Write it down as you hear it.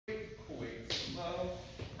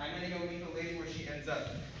I'm going to go meet the lady where she ends up.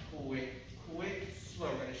 Quick, quick, slow.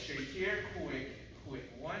 We're going to shake here. Quick, quick.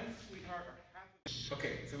 One, sweetheart, or half.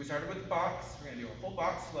 Okay, so we started with the box. We're going to do a whole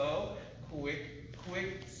box slow. Quick,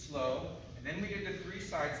 quick, slow. And then we did the 3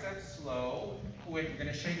 side steps. Slow, quick. We're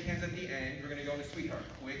going to shake hands at the end. We're going to go into sweetheart.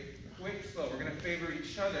 Quick, quick, slow. We're going to favor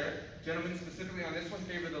each other. Gentlemen, specifically on this one,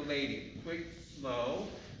 favor the lady. Quick, slow,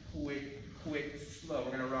 quick, quick, slow.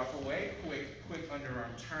 We're going to rock away. Quick, quick, underarm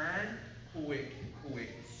turn. Quick, quick,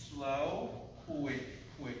 slow. Quick,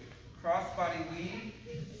 quick. Crossbody lead.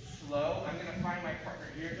 Slow. I'm going to find my partner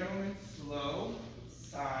here, gentlemen. Slow.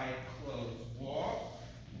 Side, close. Walk,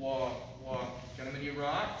 walk, walk. Gentlemen, you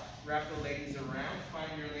rock. Wrap the ladies around. Find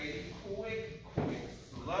your lady. Quick, quick,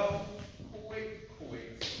 slow. Quick,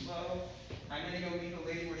 quick, slow. I'm going to go meet the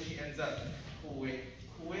lady where she ends up. Quick,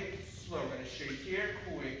 quick, slow. We're going to shake here.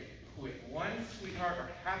 Quick, quick. One, sweetheart, or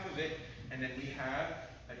half of it. And then we have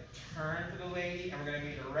a turn for the lady, and we're going to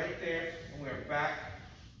meet her right there, and we are back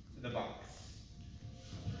to the box.